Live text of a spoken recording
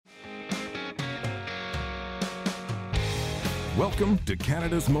Welcome to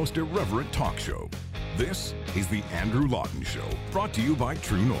Canada's most irreverent talk show. This is The Andrew Lawton Show, brought to you by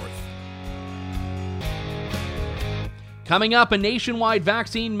True North. Coming up, a nationwide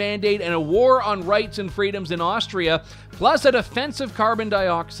vaccine mandate and a war on rights and freedoms in Austria, plus a defense of carbon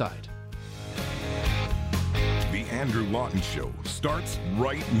dioxide. The Andrew Lawton Show starts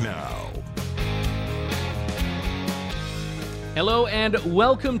right now. Hello and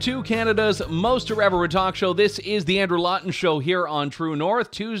welcome to Canada's most irreverent talk show. This is The Andrew Lawton Show here on True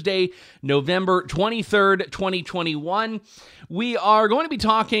North, Tuesday, November 23rd, 2021. We are going to be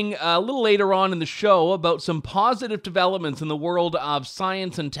talking a little later on in the show about some positive developments in the world of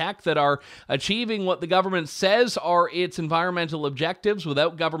science and tech that are achieving what the government says are its environmental objectives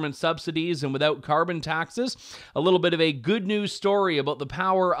without government subsidies and without carbon taxes. A little bit of a good news story about the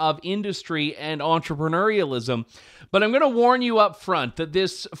power of industry and entrepreneurialism. But I'm going to warn you up front that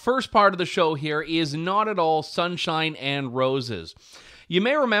this first part of the show here is not at all sunshine and roses. You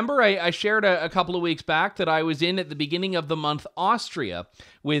may remember I shared a couple of weeks back that I was in at the beginning of the month Austria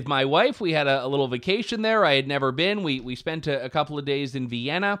with my wife. We had a little vacation there. I had never been. We spent a couple of days in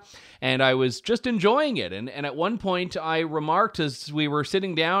Vienna, and I was just enjoying it. And at one point I remarked as we were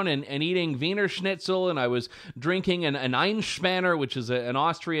sitting down and eating Wiener Schnitzel, and I was drinking an Einspanner, which is an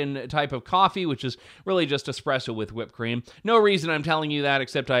Austrian type of coffee, which is really just espresso with whipped cream. No reason I'm telling you that,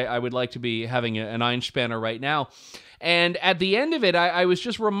 except I would like to be having an Einspanner right now. And at the end of it, I was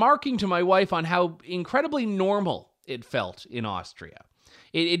just remarking to my wife on how incredibly normal it felt in Austria.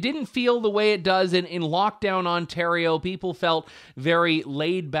 It didn't feel the way it does in lockdown Ontario. People felt very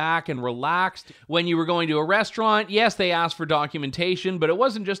laid back and relaxed. When you were going to a restaurant, yes, they asked for documentation, but it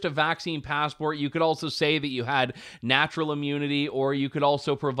wasn't just a vaccine passport. You could also say that you had natural immunity, or you could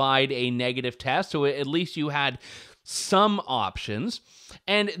also provide a negative test. So at least you had some options.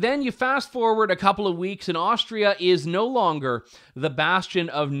 And then you fast forward a couple of weeks, and Austria is no longer the bastion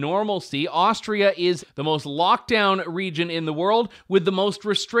of normalcy. Austria is the most locked down region in the world with the most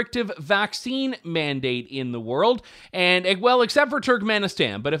restrictive vaccine mandate in the world. And, well, except for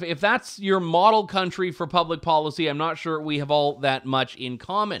Turkmenistan. But if that's your model country for public policy, I'm not sure we have all that much in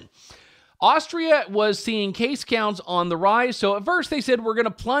common. Austria was seeing case counts on the rise, so at first they said, we're going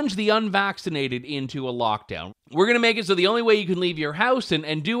to plunge the unvaccinated into a lockdown. We're going to make it so the only way you can leave your house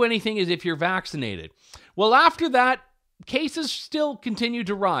and do anything is if you're vaccinated. Well, after that, cases still continued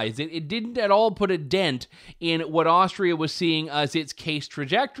to rise. It didn't at all put a dent in what Austria was seeing as its case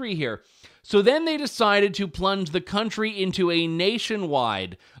trajectory here. So then they decided to plunge the country into a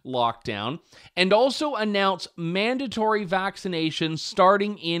nationwide lockdown and also announce mandatory vaccinations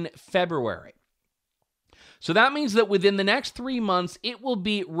starting in February. So that means that within the next 3 months, it will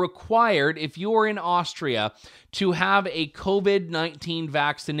be required, if you're in Austria, to have a COVID-19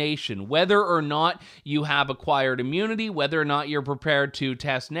 vaccination, whether or not you have acquired immunity, whether or not you're prepared to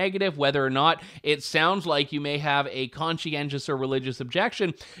test negative, whether or not it sounds like you may have a conscientious or religious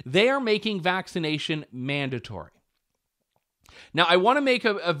objection. They are making vaccination mandatory. Now, I want to make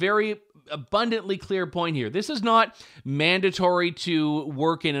a very abundantly clear point here. This is not mandatory to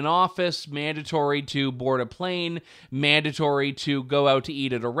work in an office, mandatory to board a plane, mandatory to go out to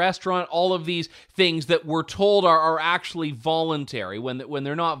eat at a restaurant. All of these things that we're told are actually voluntary when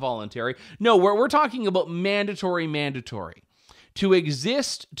they're not voluntary. No, we're talking about mandatory. To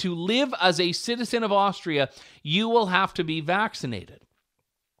exist, to live as a citizen of Austria, you will have to be vaccinated.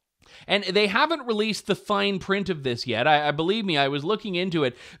 And they haven't released the fine print of this yet. I believe me, I was looking into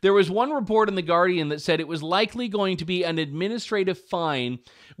it. There was one report in The Guardian that said it was likely going to be an administrative fine,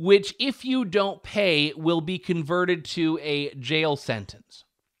 which, if you don't pay, will be converted to a jail sentence.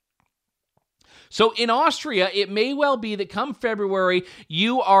 So in Austria, it may well be that come February,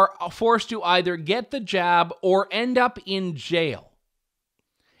 you are forced to either get the jab or end up in jail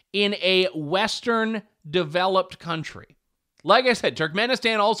in a Western developed country. Like I said,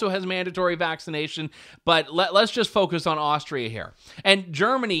 Turkmenistan also has mandatory vaccination, but let's just focus on Austria here. And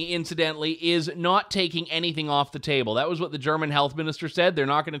Germany, incidentally, is not taking anything off the table. That was what the German health minister said. They're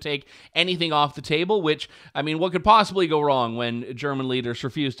not going to take anything off the table, which, I mean, what could possibly go wrong when German leaders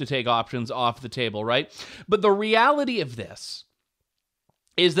refuse to take options off the table, right? But the reality of this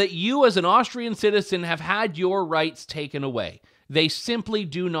is that you as an Austrian citizen have had your rights taken away. They simply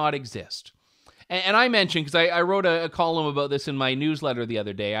do not exist. And I mentioned, because I wrote a column about this in my newsletter the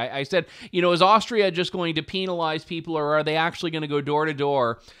other day, I said, is Austria just going to penalize people, or are they actually going to go door to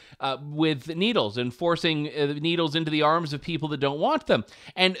door with needles and forcing needles into the arms of people that don't want them?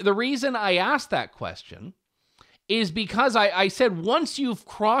 And the reason I asked that question is because I said once you've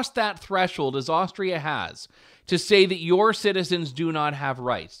crossed that threshold, as Austria has, to say that your citizens do not have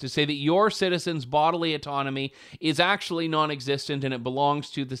rights, to say that your citizens' bodily autonomy is actually non-existent and it belongs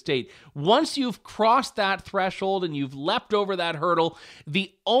to the state. Once you've crossed that threshold and you've leapt over that hurdle,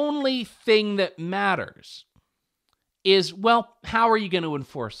 the only thing that matters is, well, how are you going to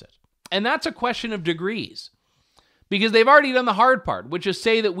enforce it? And that's a question of degrees, because they've already done the hard part, which is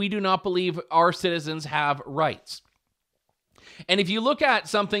say that we do not believe our citizens have rights. And if you look at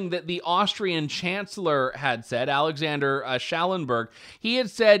something that the Austrian chancellor had said, Alexander Schallenberg, he had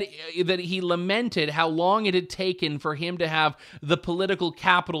said that he lamented how long it had taken for him to have the political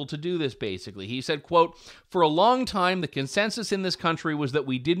capital to do this, basically. He said, quote, "For a long time, the consensus in this country was that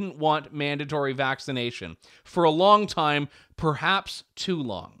we didn't want mandatory vaccination. For a long time, perhaps too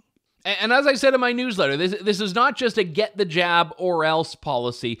long." And as I said in my newsletter, this is not just a get the jab or else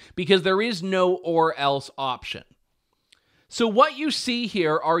policy, because there is no or else option. So what you see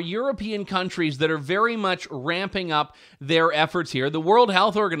here are European countries that are very much ramping up their efforts here. The World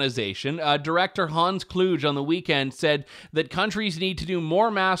Health Organization, Director Hans Kluge on the weekend said that countries need to do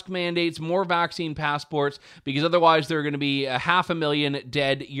more mask mandates, more vaccine passports, because otherwise there are going to be 500,000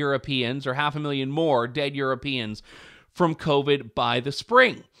 dead Europeans, or 500,000 more dead Europeans from COVID by the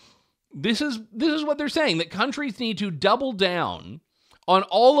spring. This is what they're saying, that countries need to double down on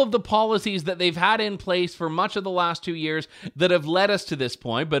all of the policies that they've had in place for much of the last 2 years that have led us to this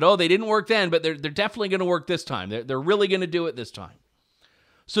point. But, they didn't work then, but they're definitely going to work this time. They're really going to do it this time.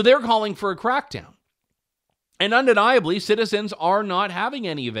 So they're calling for a crackdown. And undeniably, citizens are not having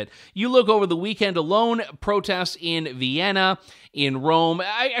any of it. You look over the weekend alone, protests in Vienna, in Rome,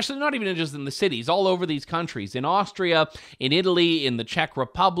 actually not even just in the cities, all over these countries, in Austria, in Italy, in the Czech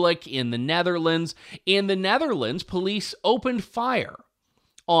Republic, in the Netherlands. In the Netherlands, police opened fire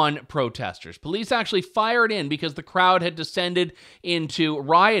on protesters. Police actually fired in because the crowd had descended into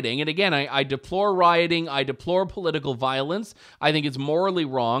rioting. And again, I deplore rioting. I deplore political violence. I think it's morally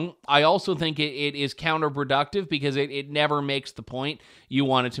wrong. I also think it is counterproductive because it never makes the point you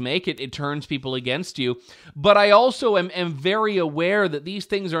want it to make. It turns people against you. But I also am very aware that these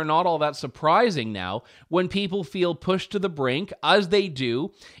things are not all that surprising now when people feel pushed to the brink, as they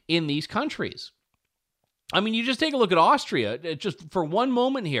do in these countries. I mean, you just take a look at Austria, just for one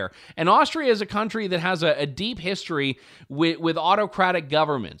moment here. And Austria is a country that has a deep history with autocratic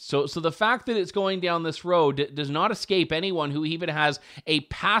governments. So the fact that it's going down this road does not escape anyone who even has a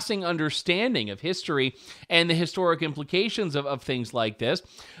passing understanding of history and the historic implications of things like this.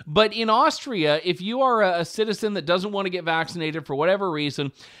 But in Austria, if you are a citizen that doesn't want to get vaccinated for whatever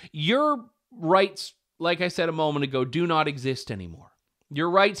reason, your rights, like I said a moment ago, do not exist anymore. Your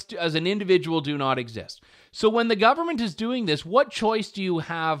rights as an individual do not exist. So when the government is doing this, what choice do you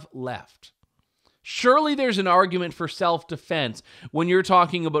have left? Surely there's an argument for self-defense when you're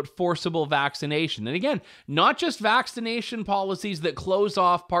talking about forcible vaccination. And again, not just vaccination policies that close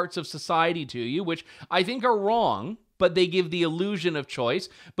off parts of society to you, which I think are wrong, but they give the illusion of choice.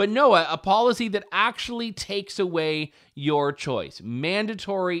 But no, a policy that actually takes away your choice.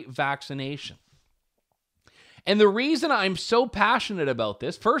 Mandatory vaccination. And the reason I'm so passionate about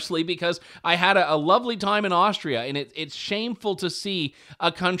this, firstly, because I had a lovely time in Austria, and it's shameful to see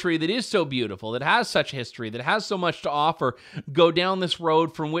a country that is so beautiful, that has such history, that has so much to offer, go down this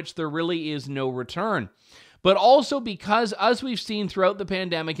road from which there really is no return. But also because, as we've seen throughout the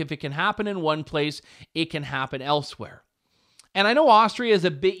pandemic, if it can happen in one place, it can happen elsewhere. And I know Austria is a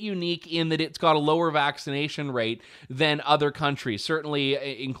bit unique in that it's got a lower vaccination rate than other countries,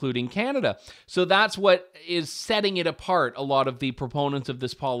 certainly including Canada. So that's what is setting it apart, a lot of the proponents of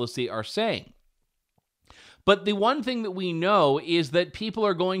this policy are saying. But the one thing that we know is that people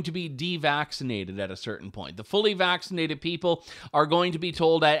are going to be devaccinated at a certain point. The fully vaccinated people are going to be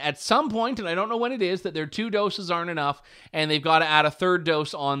told at some point, and I don't know when it is, that their 2 doses aren't enough, and they've got to add a 3rd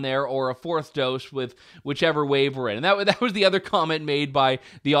dose on there or a 4th dose with whichever wave we're in. And that was the other comment made by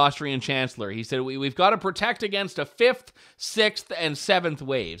the Austrian chancellor. He said, we've got to protect against a 5th, 6th, and 7th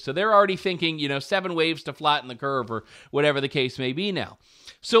wave. So they're already thinking, 7 waves to flatten the curve or whatever the case may be now.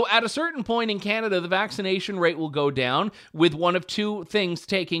 So at a certain point in Canada, the vaccination rate will go down with one of 2 things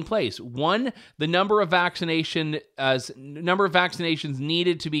taking place. One, the number of vaccinations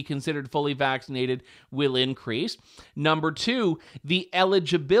needed to be considered fully vaccinated will increase. Number 2, the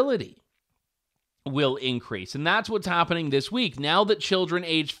eligibility will increase. And that's what's happening this week. Now that children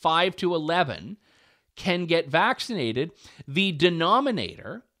aged 5 to 11 can get vaccinated, the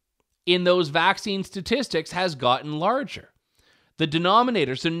denominator in those vaccine statistics has gotten larger. The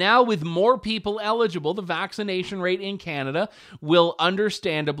denominator. So now with more people eligible, the vaccination rate in Canada will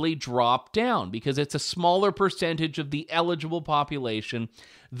understandably drop down because it's a smaller percentage of the eligible population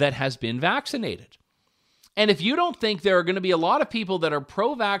that has been vaccinated. And if you don't think there are going to be a lot of people that are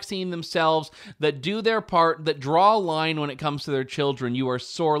pro-vaccine themselves, that do their part, that draw a line when it comes to their children, you are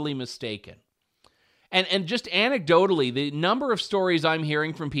sorely mistaken. And just anecdotally, the number of stories I'm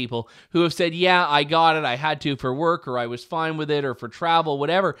hearing from people who have said, yeah, I got it, I had to for work, or I was fine with it, or for travel,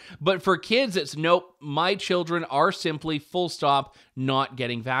 whatever. But for kids, it's nope, my children are simply, full stop, not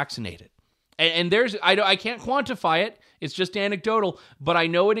getting vaccinated. And there's, I can't quantify it, it's just anecdotal, but I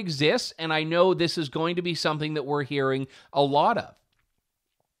know it exists, and I know this is going to be something that we're hearing a lot of.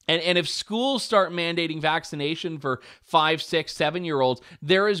 And if schools start mandating vaccination for 5, 6, 7-year-olds,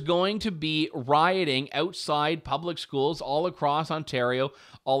 there is going to be rioting outside public schools all across Ontario,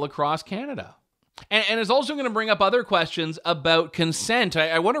 all across Canada. And it's also going to bring up other questions about consent.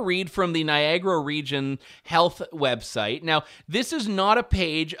 I want to read from the Niagara Region Health website. Now, this is not a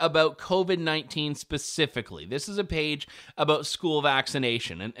page about COVID-19 specifically. This is a page about school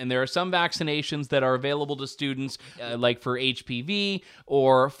vaccination. And there are some vaccinations that are available to students, like for HPV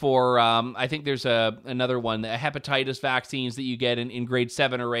or for, I think there's another one, hepatitis vaccines that you get in grade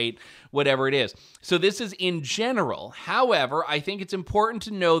 7 or 8, whatever it is. So this is in general. However, I think it's important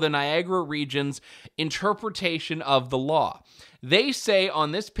to know the Niagara Region's interpretation of the law. They say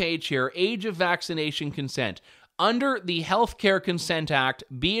on this page here, age of vaccination consent. Under the Healthcare Consent Act,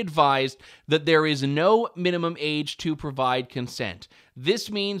 be advised that there is no minimum age to provide consent. This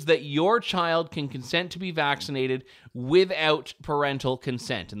means that your child can consent to be vaccinated without parental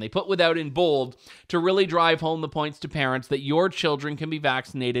consent. And they put without in bold to really drive home the points to parents that your children can be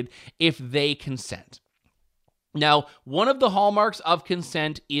vaccinated if they consent. Now, one of the hallmarks of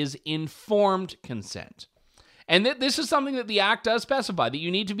consent is informed consent. And this is something that the Act does specify, that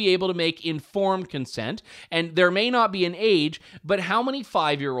you need to be able to make informed consent. And there may not be an age, but how many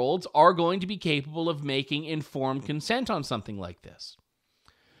 5-year-olds are going to be capable of making informed consent on something like this?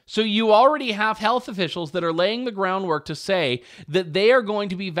 So you already have health officials that are laying the groundwork to say that they are going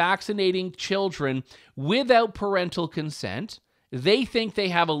to be vaccinating children without parental consent. They think they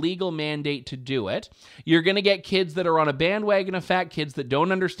have a legal mandate to do it. You're going to get kids that are on a bandwagon effect, kids that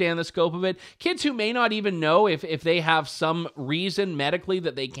don't understand the scope of it, kids who may not even know if they have some reason medically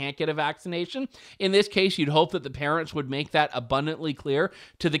that they can't get a vaccination. In this case, you'd hope that the parents would make that abundantly clear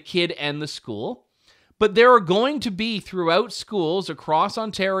to the kid and the school. But there are going to be throughout schools across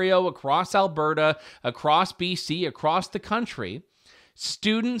Ontario, across Alberta, across BC, across the country,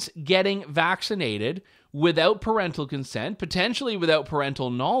 students getting vaccinated without parental consent, potentially without parental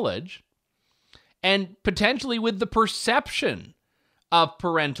knowledge, and potentially with the perception of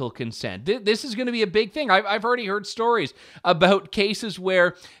parental consent. This is going to be a big thing. I've already heard stories about cases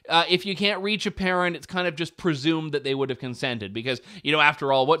where if you can't reach a parent, it's kind of just presumed that they would have consented because,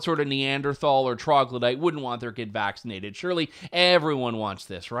 after all, what sort of Neanderthal or troglodyte wouldn't want their kid vaccinated? Surely everyone wants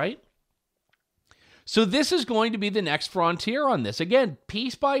this, right? So this is going to be the next frontier on this. Again,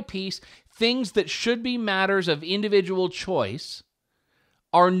 piece by piece, things that should be matters of individual choice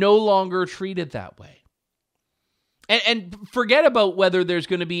are no longer treated that way. And forget about whether there's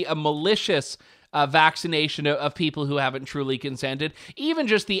going to be a malicious vaccination of people who haven't truly consented. Even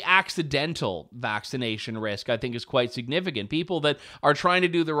just the accidental vaccination risk, I think, is quite significant. People that are trying to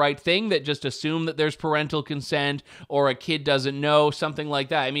do the right thing, that just assume that there's parental consent or a kid doesn't know, something like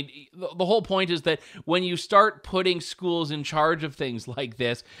that. I mean, the whole point is that when you start putting schools in charge of things like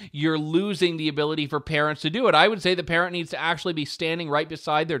this, you're losing the ability for parents to do it. I would say the parent needs to actually be standing right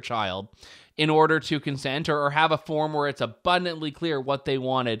beside their child in order to consent, or have a form where it's abundantly clear what they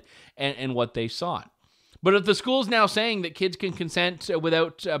wanted and what they sought. But if the school's now saying that kids can consent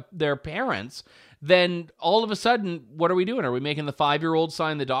without their parents, then all of a sudden, what are we doing? Are we making the 5-year-olds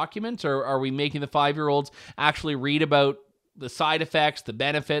sign the documents, or are we making the 5-year-olds actually read about the side effects, the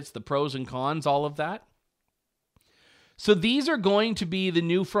benefits, the pros and cons, all of that? So these are going to be the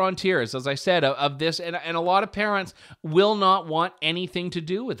new frontiers, as I said, of this, and a lot of parents will not want anything to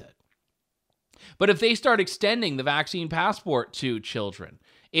do with it. But if they start extending the vaccine passport to children,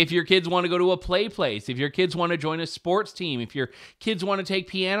 if your kids want to go to a play place, if your kids want to join a sports team, if your kids want to take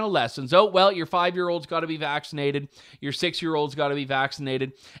piano lessons, your 5-year-old's got to be vaccinated, your 6-year-old's got to be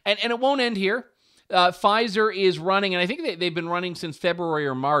vaccinated. And it won't end here. Pfizer is running, and I think they've been running since February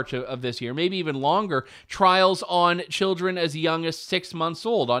or March of this year, maybe even longer, trials on children as young as 6 months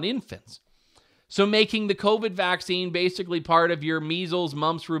old, on infants. So making the COVID vaccine basically part of your measles,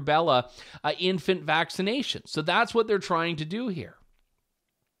 mumps, rubella infant vaccination. So that's what they're trying to do here.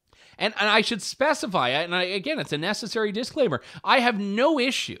 And I should specify, again, it's a necessary disclaimer, I have no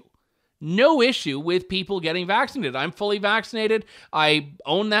issue with people getting vaccinated. I'm fully vaccinated. I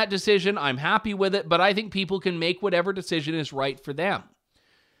own that decision. I'm happy with it. But I think people can make whatever decision is right for them.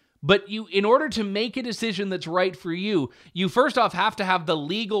 But in order to make a decision that's right for you, you first off have to have the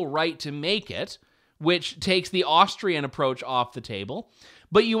legal right to make it, which takes the Austrian approach off the table.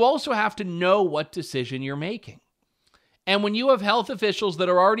 But you also have to know what decision you're making. And when you have health officials that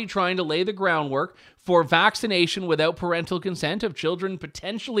are already trying to lay the groundwork for vaccination without parental consent of children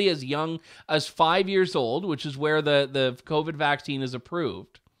potentially as young as 5 years old, which is where the COVID vaccine is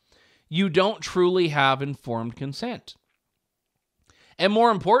approved, you don't truly have informed consent. And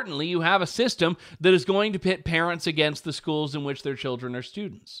more importantly, you have a system that is going to pit parents against the schools in which their children are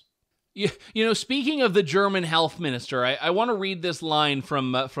students. You know, speaking of the German health minister, I want to read this line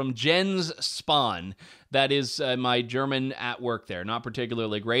from Jens Spahn. That is my German at work there. Not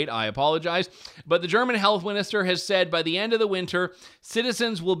particularly great, I apologize. But the German health minister has said by the end of the winter,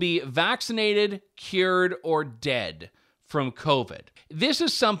 citizens will be vaccinated, cured, or dead from COVID. This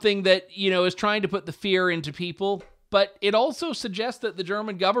is something that, is trying to put the fear into people. But it also suggests that the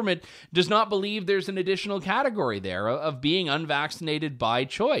German government does not believe there's an additional category there of being unvaccinated by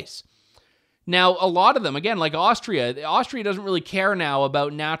choice. Now, a lot of them, again, like Austria doesn't really care now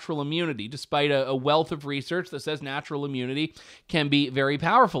about natural immunity, despite a wealth of research that says natural immunity can be very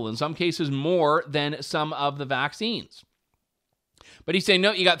powerful, in some cases more than some of the vaccines. But he's saying,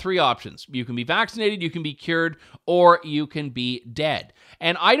 no, you got three options. You can be vaccinated, you can be cured, or you can be dead.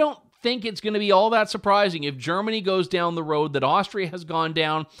 And I don't think it's going to be all that surprising if Germany goes down the road that Austria has gone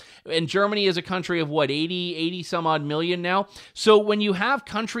down, and Germany is a country of 80 some odd million now. So when you have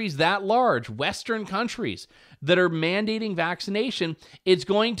countries that large, Western countries, that are mandating vaccination, it's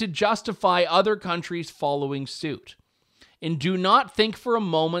going to justify other countries following suit. And do not think for a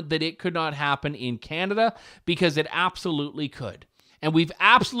moment that it could not happen in Canada, because it absolutely could. And we've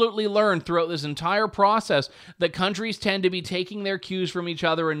absolutely learned throughout this entire process that countries tend to be taking their cues from each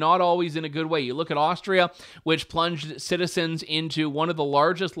other and not always in a good way. You look at Austria, which plunged citizens into one of the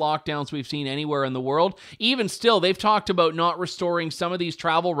largest lockdowns we've seen anywhere in the world. Even still, they've talked about not restoring some of these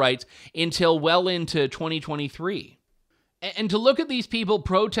travel rights until well into 2023. And to look at these people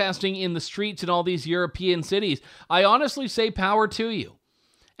protesting in the streets in all these European cities, I honestly say power to you.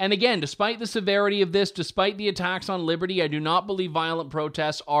 And again, despite the severity of this, despite the attacks on liberty, I do not believe violent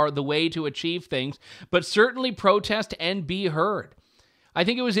protests are the way to achieve things, but certainly protest and be heard. I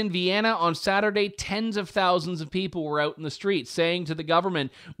think it was in Vienna on Saturday, tens of thousands of people were out in the streets saying to the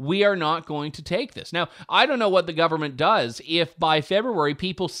government, we are not going to take this. Now, I don't know what the government does if by February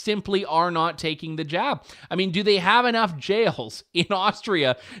people simply are not taking the jab. I mean, do they have enough jails in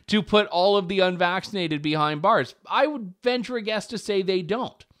Austria to put all of the unvaccinated behind bars? I would venture a guess to say they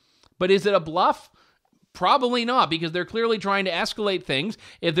don't. But is it a bluff? Probably not, because they're clearly trying to escalate things.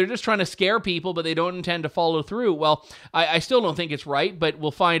 If they're just trying to scare people, but they don't intend to follow through, well, I still don't think it's right, but we'll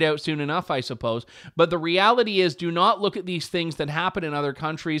find out soon enough, I suppose. But the reality is, do not look at these things that happen in other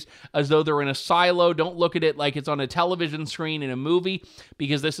countries as though they're in a silo. Don't look at it like it's on a television screen in a movie,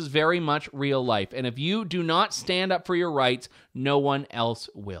 because this is very much real life. And if you do not stand up for your rights, no one else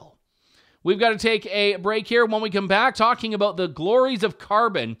will. We've got to take a break here. When we come back, talking about the glories of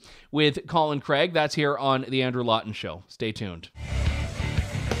carbon with Colin Craig. That's here on The Andrew Lawton Show. Stay tuned.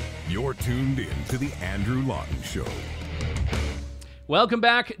 You're tuned in to The Andrew Lawton Show. Welcome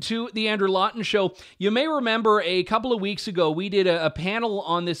back to The Andrew Lawton Show. You may remember a couple of weeks ago, we did a panel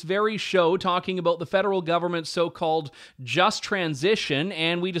on this very show talking about the federal government's so-called just transition,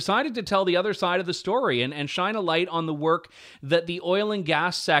 and we decided to tell the other side of the story and shine a light on the work that the oil and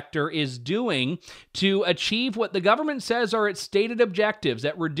gas sector is doing to achieve what the government says are its stated objectives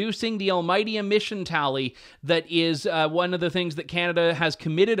at reducing the almighty emission tally that is one of the things that Canada has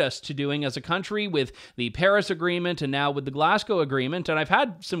committed us to doing as a country with the Paris Agreement and now with the Glasgow Agreement. And I've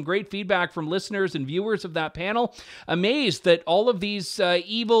had some great feedback from listeners and viewers of that panel, amazed that all of these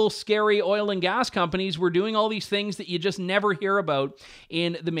evil, scary oil and gas companies were doing all these things that you just never hear about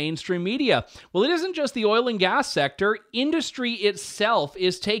in the mainstream media. Well, it isn't just the oil and gas sector. Industry itself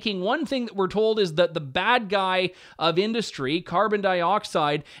is taking one thing that we're told is that the bad guy of industry, carbon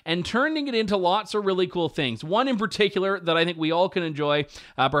dioxide, and turning it into lots of really cool things. One in particular that I think we all can enjoy,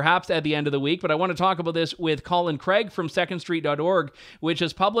 perhaps at the end of the week, but I want to talk about this with Colin Craig from secondstreet.org, which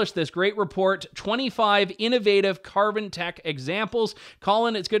has published this great report, 25 Innovative Carbon Tech Examples.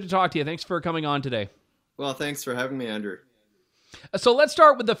 Colin, it's good to talk to you. Thanks for coming on today. Well, thanks for having me, Andrew. So let's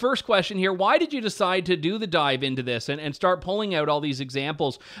start with the first question here. Why did you decide to do the dive into this and start pulling out all these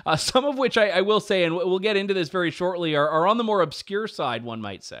examples, some of which I will say, and we'll get into this very shortly, are on the more obscure side, one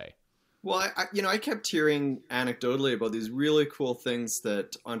might say? Well, I kept hearing anecdotally about these really cool things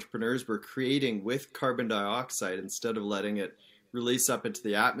that entrepreneurs were creating with carbon dioxide instead of letting it release up into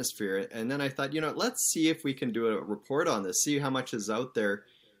the atmosphere. And then I thought, let's see if we can do a report on this, see how much is out there.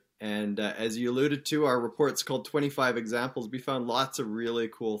 And as you alluded to, our report's called 25 Examples. We found lots of really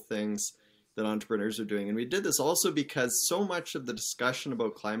cool things that entrepreneurs are doing. And we did this also because so much of the discussion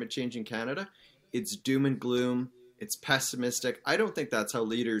about climate change in Canada, it's doom and gloom, it's pessimistic. I don't think that's how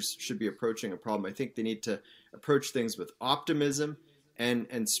leaders should be approaching a problem. I think they need to approach things with optimism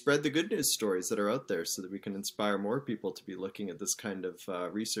and spread the good news stories that are out there so that we can inspire more people to be looking at this kind of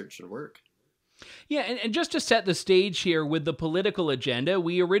research and work. Yeah, and just to set the stage here with the political agenda,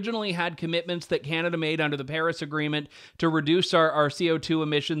 we originally had commitments that Canada made under the Paris Agreement to reduce our CO2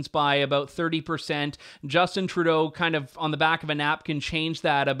 emissions by about 30%. Justin Trudeau, kind of on the back of a napkin, changed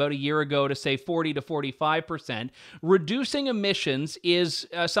that about a year ago to say 40 to 45%. Reducing emissions is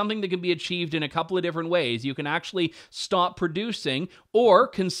something that can be achieved in a couple of different ways. You can actually stop producing, or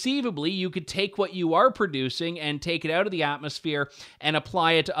conceivably, you could take what you are producing and take it out of the atmosphere and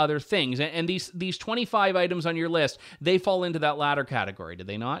apply it to other things. And these 25 items on your list, they fall into that latter category, do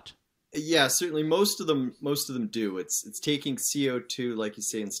they not? Yeah, certainly most of them do. It's taking CO2, like you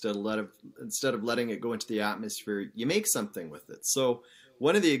say, instead of letting it go into the atmosphere, you make something with it. So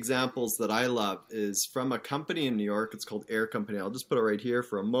one of the examples that I love is from a company in New York. It's called Air Company. I'll just put it right here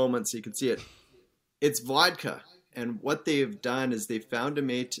for a moment so you can see it. It's vodka. And what they've done is they found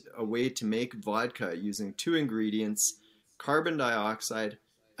a way to make vodka using two ingredients, carbon dioxide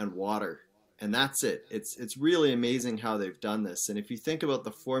and water. And that's it. It's really amazing how they've done this. And if you think about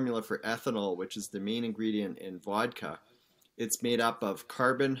the formula for ethanol, which is the main ingredient in vodka, it's made up of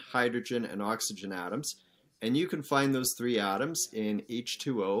carbon, hydrogen, and oxygen atoms. And you can find those three atoms in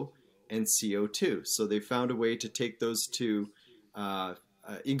H2O and CO2. So they found a way to take those two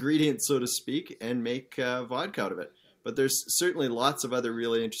ingredients, so to speak, and make vodka out of it. But there's certainly lots of other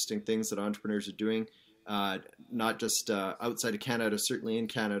really interesting things that entrepreneurs are doing. Not just outside of Canada, certainly in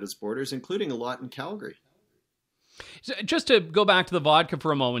Canada's borders, including a lot in Calgary. So just to go back to the vodka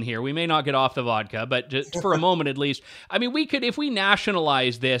for a moment here, we may not get off the vodka, but just for a moment at least, I mean, we could, if we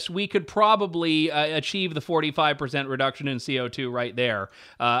nationalize this, we could probably achieve the 45% reduction in CO2 right there.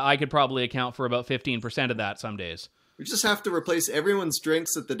 I could probably account for about 15% of that some days. We just have to replace everyone's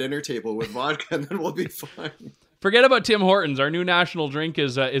drinks at the dinner table with vodka, and then we'll be fine. Forget about Tim Hortons. Our new national drink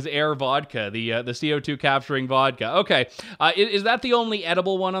is Air Vodka, the CO2 capturing vodka. Okay, is that the only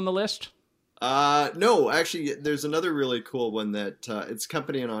edible one on the list? No, actually, there's another really cool one that it's a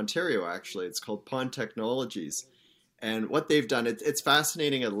company in Ontario. Actually, it's called Pond Technologies, and what they've done, it's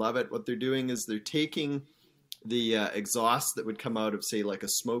fascinating. I love it. What they're doing is they're taking the exhaust that would come out of, say, like a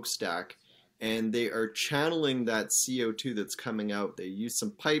smokestack, and they are channeling that CO2 that's coming out. They use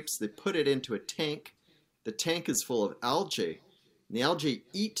some pipes. They put it into a tank. The tank is full of algae, and the algae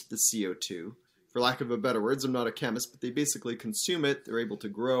eat the CO2. For lack of a better words, I'm not a chemist, but they basically consume it. They're able to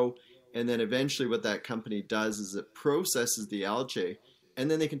grow, and then eventually what that company does is it processes the algae,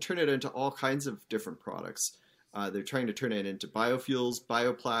 and then they can turn it into all kinds of different products. They're trying to turn it into biofuels,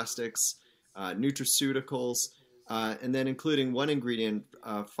 bioplastics, nutraceuticals, and then including one ingredient,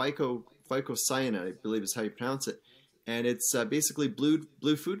 phycocyanate, I believe is how you pronounce it, and it's basically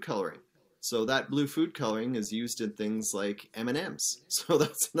blue food coloring. So that blue food coloring is used in things like M&Ms. So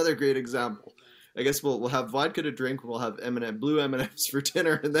that's another great example. I guess we'll have vodka to drink, we'll have blue M&Ms for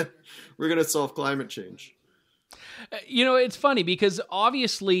dinner, and then we're going to solve climate change. You know, it's funny because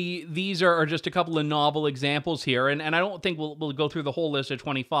obviously these are just a couple of novel examples here, and I don't think we'll go through the whole list of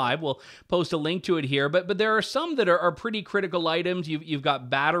 25. We'll post a link to it here, but there are some that are pretty critical items. You've got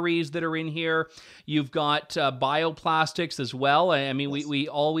batteries that are in here. You've got bioplastics as well. I mean, we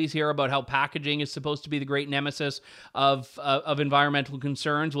always hear about how packaging is supposed to be the great nemesis of environmental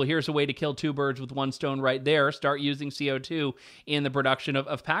concerns. Well, here's a way to kill two birds with one stone right there. Start using CO2 in the production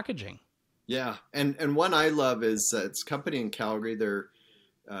of packaging. Yeah, and one I love is it's a company in Calgary. They're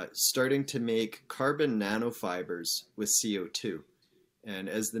starting to make carbon nanofibers with CO2. And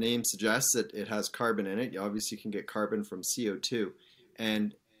as the name suggests, it has carbon in it. You obviously can get carbon from CO2.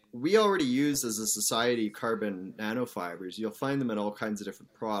 And we already use, as a society, carbon nanofibers. You'll find them in all kinds of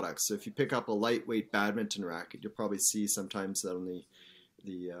different products. So if you pick up a lightweight badminton racket, you'll probably see sometimes that on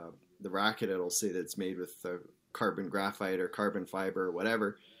the racket it'll say that it's made with carbon graphite or carbon fiber or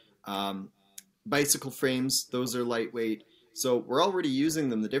whatever. Bicycle frames, those are lightweight. So we're already using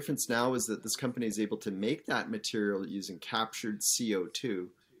them. The difference now is that this company is able to make that material using captured CO2,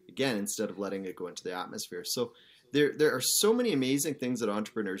 again, instead of letting it go into the atmosphere. So there are so many amazing things that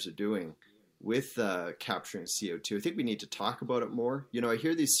entrepreneurs are doing with capturing CO2. I think we need to talk about it more. You know, I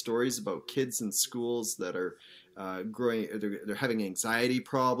hear these stories about kids in schools that are they're having anxiety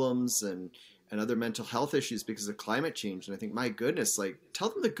problems and other mental health issues because of climate change. And I think, my goodness, like, tell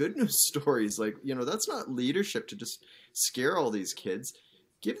them the good news stories. Like, you know, that's not leadership to just scare all these kids.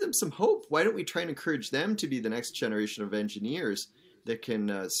 give them some hope. Why don't we try and encourage them to be the next generation of engineers that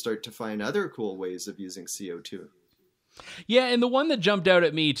can start to find other cool ways of using CO2? Yeah, and the one that jumped out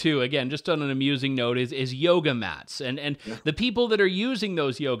at me too, again, just on an amusing note, is yoga mats. And Yeah. the people that are using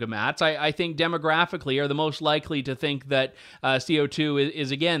those yoga mats, I think demographically are the most likely to think that CO2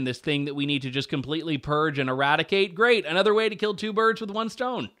 is, again, this thing that we need to just completely purge and eradicate. Great, another way to kill two birds with one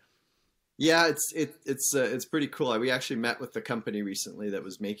stone. Yeah, it's pretty cool. We actually met with the company recently that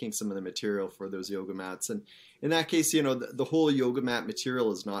was making some of the material for those yoga mats, and in that case, the whole yoga mat material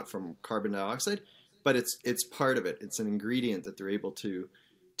is not from carbon dioxide, but it's part of it. It's an ingredient that they're able to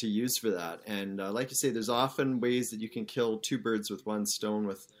use for that. And like you say, there's often ways that you can kill two birds with one stone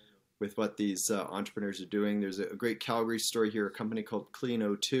with what these entrepreneurs are doing. There's a great Calgary story here, a company called Clean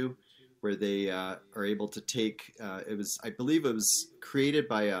O2, where they are able to take. I believe it was created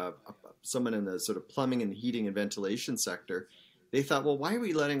by someone in the sort of plumbing and heating and ventilation sector. They thought, well, why are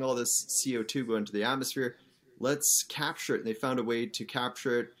we letting all this CO2 go into the atmosphere? Let's capture it. And they found a way to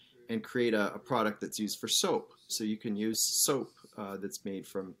capture it and create a product that's used for soap. So you can use soap that's made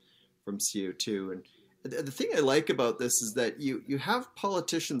from CO2. And the thing I like about this is that you have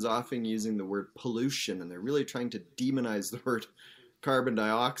politicians often using the word pollution, and they're really trying to demonize the word carbon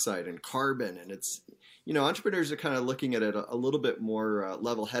dioxide and carbon. And it's, entrepreneurs are kind of looking at it a little bit more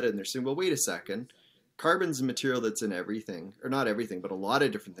level-headed, and they're saying, well, wait a second. Carbon's a material that's in everything, or not everything, but a lot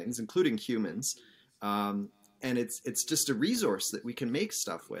of different things, including humans. And it's just a resource that we can make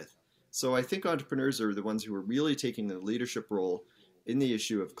stuff with. So I think entrepreneurs are the ones who are really taking the leadership role in the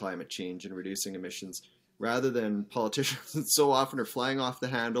issue of climate change and reducing emissions, rather than politicians that so often are flying off the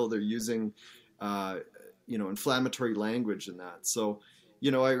handle. They're using, inflammatory language in that. So,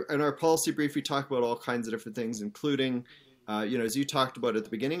 in our policy brief, we talk about all kinds of different things, including, as you talked about at the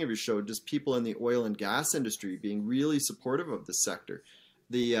beginning of your show, just people in the oil and gas industry being really supportive of this sector.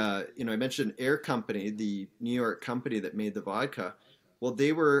 I mentioned Air Company, the New York company that made the vodka. Well,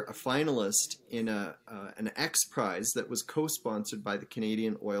 they were a finalist in an X Prize that was co-sponsored by the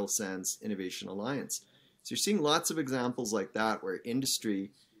Canadian Oil Sands Innovation Alliance. So you're seeing lots of examples like that where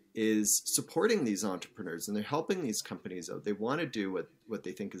industry is supporting these entrepreneurs and they're helping these companies out. They want to do what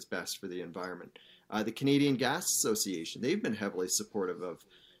they think is best for the environment. The Canadian Gas Association, they've been heavily supportive of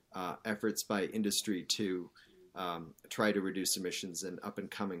efforts by industry to try to reduce emissions and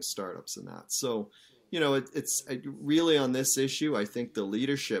up-and-coming startups and that. So, it's really on this issue, I think the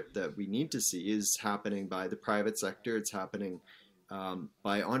leadership that we need to see is happening by the private sector. It's happening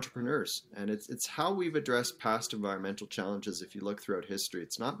by entrepreneurs. And it's how we've addressed past environmental challenges. If you look throughout history,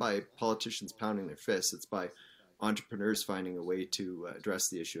 it's not by politicians pounding their fists. It's by entrepreneurs finding a way to address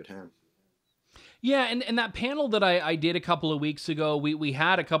the issue at hand. Yeah, and that panel that I did a couple of weeks ago, we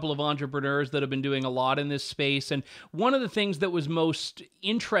had a couple of entrepreneurs that have been doing a lot in this space, and one of the things that was most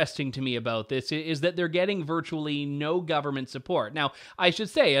interesting to me about this is that they're getting virtually no government support. Now, I should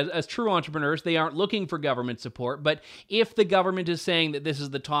say, as true entrepreneurs, they aren't looking for government support, but if the government is saying that this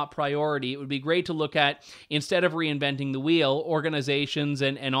is the top priority, it would be great to look at, instead of reinventing the wheel, organizations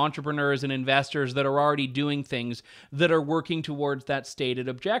and entrepreneurs and investors that are already doing things that are working towards that stated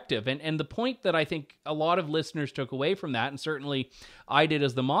objective. And the point that I think a lot of listeners took away from that, and certainly I did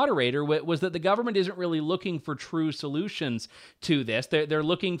as the moderator, was that the government isn't really looking for true solutions to this. They're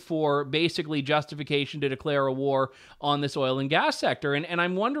looking for basically justification to declare a war on this oil and gas sector. And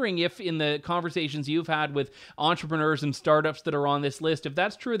I'm wondering if in the conversations you've had with entrepreneurs and startups that are on this list, if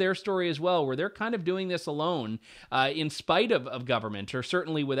that's true of their story as well, where they're kind of doing this alone in spite of government, or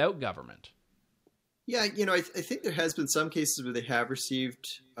certainly without government. Yeah, I think there has been some cases where they have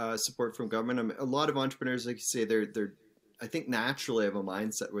received support from government. I mean, a lot of entrepreneurs, like you say, they're I think naturally have a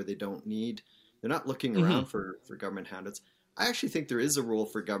mindset where they're not looking around for government handouts. I actually think there is a role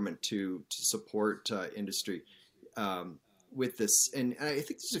for government to support industry with this. And I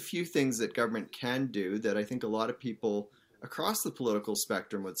think there's a few things that government can do that I think a lot of people across the political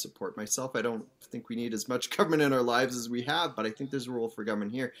spectrum would support. Myself, I don't think we need as much government in our lives as we have, but I think there's a role for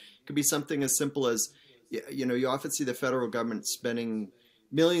government here. It could be something as simple as, you often see the federal government spending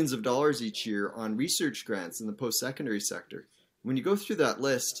millions of dollars each year on research grants in the post-secondary sector. When you go through that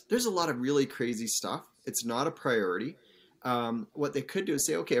list, there's a lot of really crazy stuff. It's not a priority. What they could do is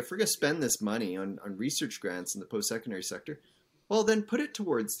say, okay, if we're going to spend this money on research grants in the post-secondary sector, well, then put it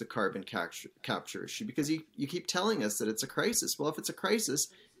towards the carbon capture issue, because you keep telling us that it's a crisis. Well, if it's a crisis,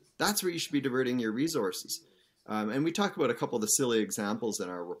 that's where you should be diverting your resources. And we talk about a couple of the silly examples in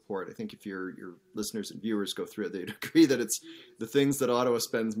our report. I think if your listeners and viewers go through it, they'd agree that it's the things that Ottawa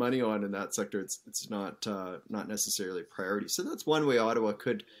spends money on in that sector. It's not necessarily a priority. So that's one way Ottawa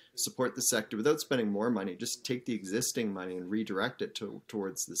could support the sector without spending more money. Just take the existing money and redirect it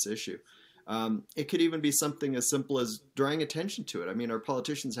towards this issue. It could even be something as simple as drawing attention to it. I mean, our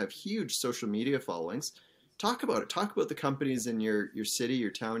politicians have huge social media followings. Talk about it. Talk about the companies in your city,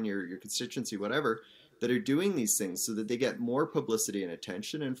 your town, your constituency, whatever, that are doing these things so that they get more publicity and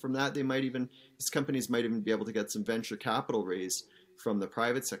attention. And from that, these companies might even be able to get some venture capital raised from the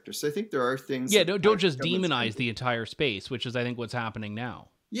private sector. So I think there are things. Yeah, don't just demonize the entire space, which is, I think, what's happening now.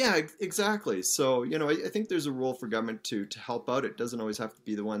 Yeah, exactly. So, I think there's a role for government to help out. It doesn't always have to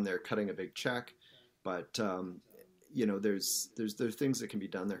be the one they're cutting a big check, but, there's things that can be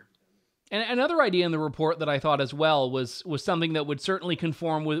done there. And another idea in the report that I thought as well was something that would certainly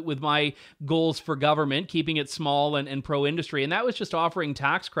conform with my goals for government, keeping it small and pro-industry, and that was just offering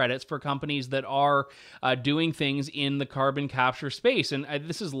tax credits for companies that are doing things in the carbon capture space. And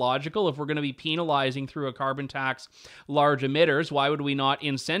this is logical. If we're going to be penalizing through a carbon tax large emitters, why would we not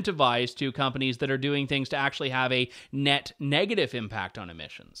incentivize to companies that are doing things to actually have a net negative impact on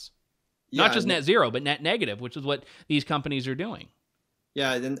emissions? Yeah, not just net zero, but net negative, which is what these companies are doing.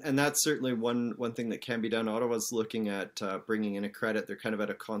 Yeah, and that's certainly one thing that can be done. Ottawa's looking at bringing in a credit. They're kind of at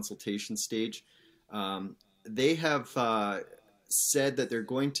a consultation stage. They have said that they're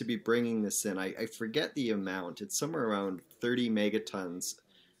going to be bringing this in. I forget the amount. It's somewhere around 30 megatons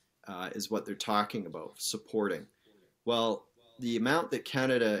is what they're talking about supporting. Well, the amount that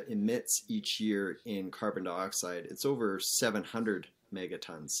Canada emits each year in carbon dioxide, it's over 700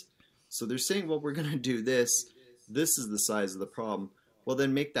 megatons. So they're saying, well, we're going to do this. This is the size of the problem. Well,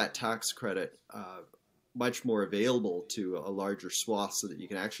 then make that tax credit much more available to a larger swath so that you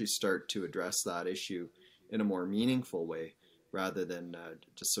can actually start to address that issue in a more meaningful way rather than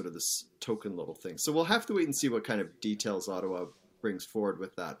just sort of this token little thing. So we'll have to wait and see what kind of details Ottawa brings forward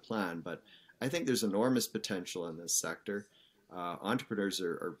with that plan. But I think there's enormous potential in this sector. Entrepreneurs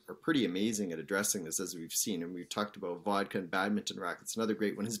are pretty amazing at addressing this, as we've seen. And we've talked about vodka and badminton rackets. Another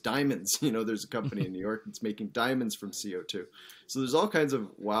great one is diamonds. There's a company in New York that's making diamonds from CO2. So there's all kinds of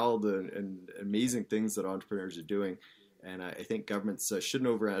wild and amazing things that entrepreneurs are doing. And I think governments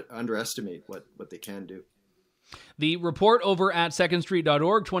shouldn't underestimate what they can do. The report over at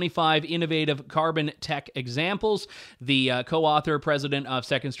secondstreet.org, 25 innovative carbon tech examples. The co-author, president of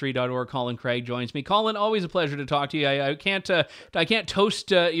secondstreet.org, Colin Craig, joins me. Colin, always a pleasure to talk to you. I can't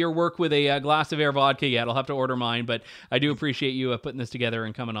toast your work with a glass of air vodka yet. I'll have to order mine, but I do appreciate you putting this together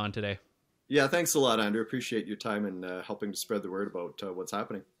and coming on today. Yeah, thanks a lot, Andrew. Appreciate your time and helping to spread the word about what's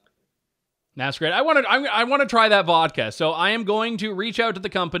happening. That's great. I want to try that vodka. So I am going to reach out to the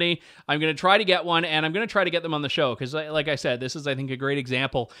company. I'm going to try to get one, and I'm going to try to get them on the show because, like I said, this is, I think, a great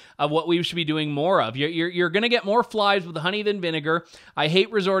example of what we should be doing more of. You're going to get more flies with honey than vinegar. I hate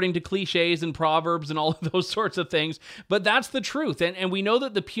resorting to cliches and proverbs and all of those sorts of things, but that's the truth. And we know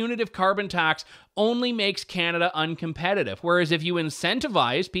that the punitive carbon tax only makes Canada uncompetitive. Whereas if you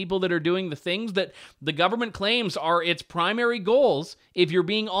incentivize people that are doing the things that the government claims are its primary goals, if you're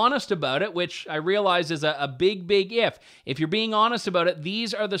being honest about it, which I realize is a big if you're being honest about it,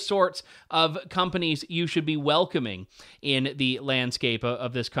 these are the sorts of companies you should be welcoming in the landscape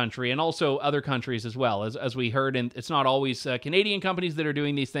of this country and also other countries as well. As we heard, and it's not always Canadian companies that are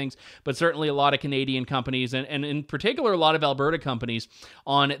doing these things, but certainly a lot of Canadian companies and in particular a lot of Alberta companies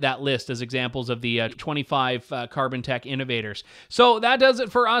on that list as examples of the 25 carbon tech innovators. So that does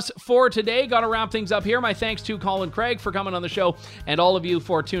it for us for today. Got to wrap things up here. My thanks to Colin Craig for coming on the show and all of you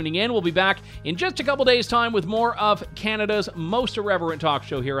for tuning in. We'll be back in just a couple days' time with more of Canada's most irreverent talk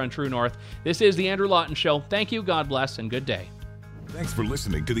show here on True North. This is The Andrew Lawton Show. Thank you, God bless, and good day. Thanks for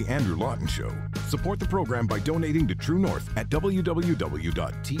listening to The Andrew Lawton Show. Support the program by donating to True North at www.tnc.news.